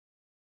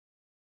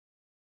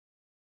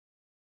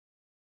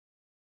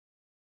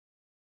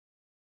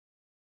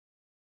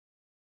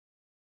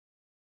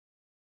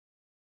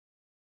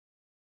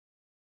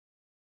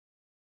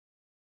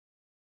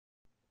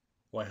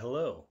Why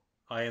hello,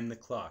 I am the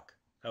clock.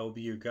 I will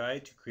be your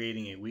guide to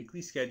creating a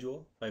weekly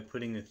schedule by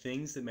putting the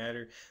things that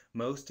matter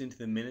most into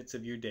the minutes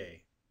of your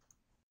day.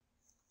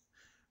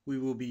 We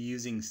will be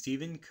using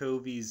Stephen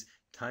Covey's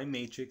time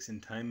matrix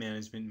and time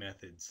management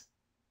methods.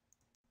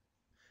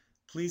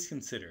 Please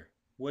consider,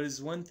 what is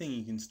one thing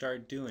you can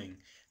start doing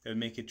that would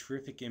make a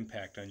terrific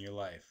impact on your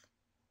life?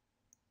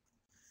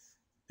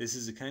 This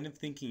is the kind of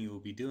thinking you will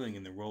be doing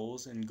in the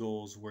Roles and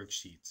Goals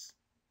worksheets.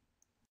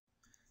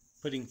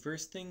 Putting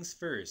first things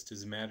first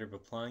is a matter of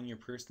applying your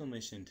personal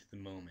mission to the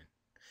moment,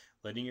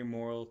 letting your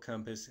moral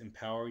compass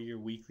empower your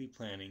weekly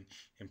planning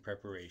and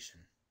preparation.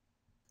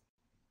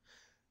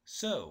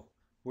 So,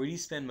 where do you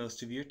spend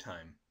most of your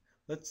time?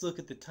 Let's look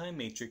at the time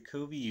matrix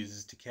Covey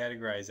uses to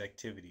categorize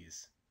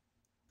activities.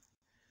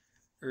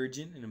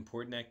 Urgent and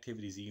important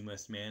activities that you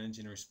must manage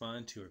and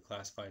respond to are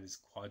classified as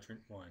Quadrant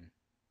 1.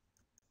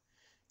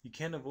 You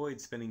can't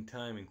avoid spending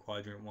time in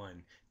Quadrant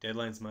 1.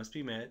 Deadlines must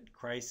be met,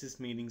 crisis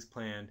meetings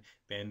planned,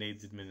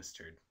 band-aids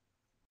administered.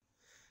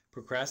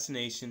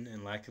 Procrastination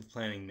and lack of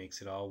planning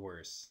makes it all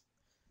worse.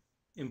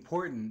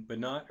 Important but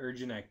not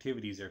urgent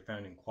activities are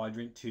found in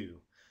Quadrant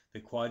 2, the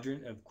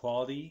quadrant of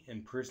quality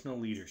and personal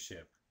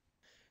leadership.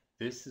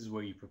 This is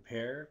where you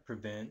prepare,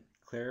 prevent,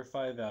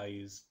 clarify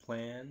values,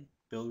 plan,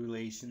 build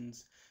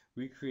relations,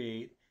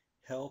 recreate,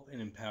 help,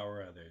 and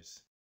empower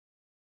others.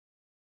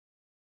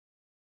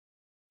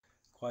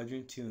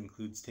 Quadrant 2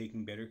 includes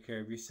taking better care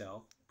of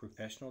yourself,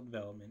 professional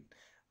development,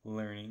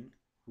 learning,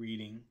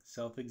 reading,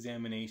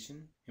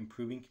 self-examination,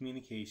 improving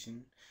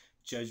communication,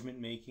 judgment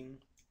making,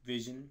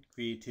 vision,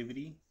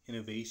 creativity,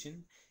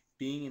 innovation,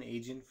 being an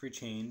agent for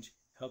change,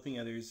 helping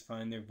others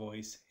find their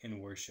voice,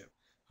 and worship.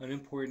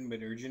 Unimportant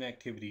but urgent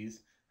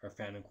activities are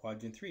found in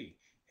Quadrant 3,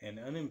 and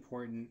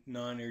unimportant,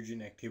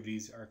 non-urgent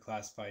activities are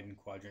classified in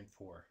Quadrant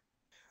 4.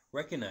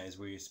 Recognize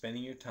where you're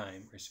spending your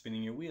time or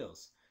spinning your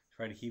wheels.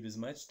 Try to keep as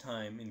much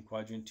time in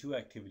Quadrant 2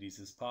 activities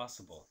as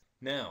possible.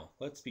 Now,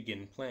 let's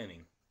begin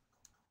planning.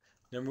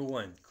 Number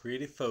 1.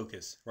 Create a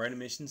focus. Write a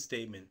mission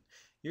statement.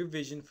 Your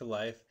vision for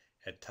life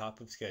at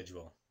top of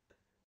schedule.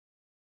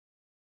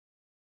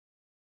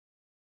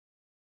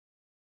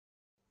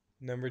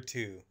 Number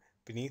 2.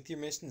 Beneath your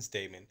mission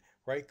statement,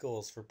 write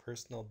goals for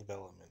personal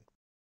development.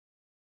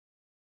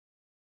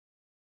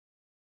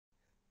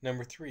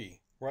 Number 3.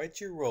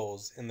 Write your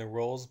roles in the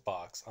roles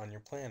box on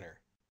your planner.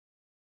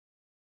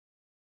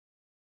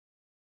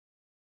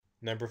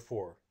 Number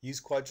 4. Use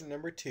quadrant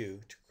number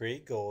 2 to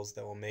create goals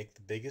that will make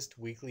the biggest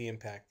weekly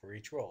impact for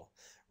each role.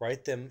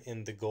 Write them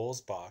in the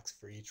goals box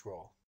for each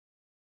role.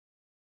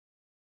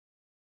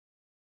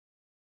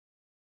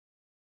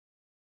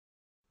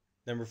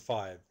 Number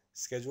 5.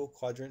 Schedule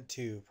quadrant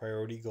 2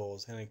 priority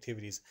goals and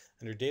activities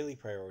under daily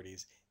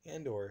priorities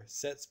and/or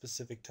set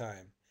specific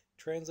time.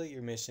 Translate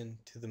your mission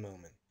to the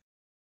moment.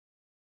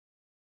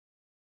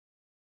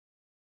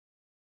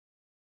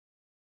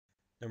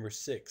 Number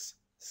 6.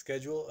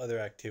 Schedule other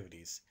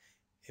activities.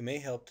 It may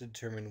help to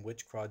determine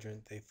which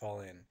quadrant they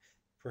fall in.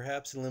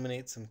 Perhaps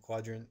eliminate some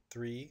Quadrant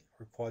 3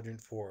 or Quadrant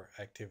 4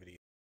 activities.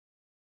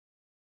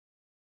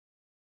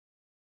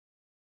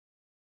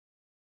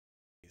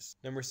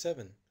 Number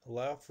 7.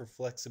 Allow for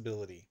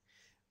flexibility.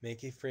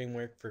 Make a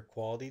framework for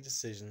quality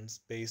decisions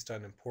based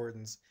on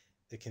importance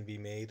that can be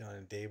made on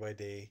a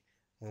day-by-day,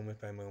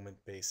 moment-by-moment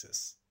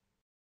basis.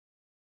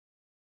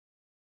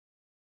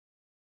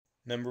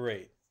 Number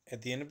 8.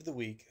 At the end of the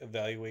week,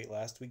 evaluate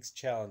last week's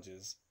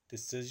challenges,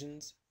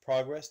 decisions,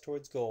 progress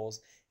towards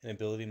goals, and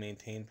ability to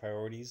maintain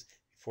priorities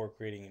before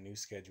creating a new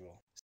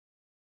schedule.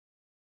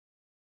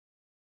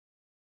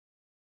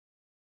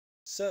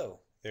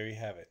 So, there you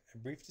have it, a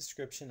brief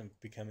description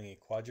of becoming a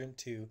Quadrant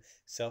 2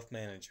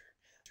 self-manager.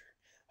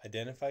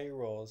 Identify your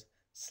roles,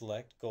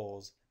 select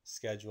goals,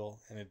 schedule,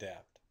 and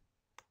adapt.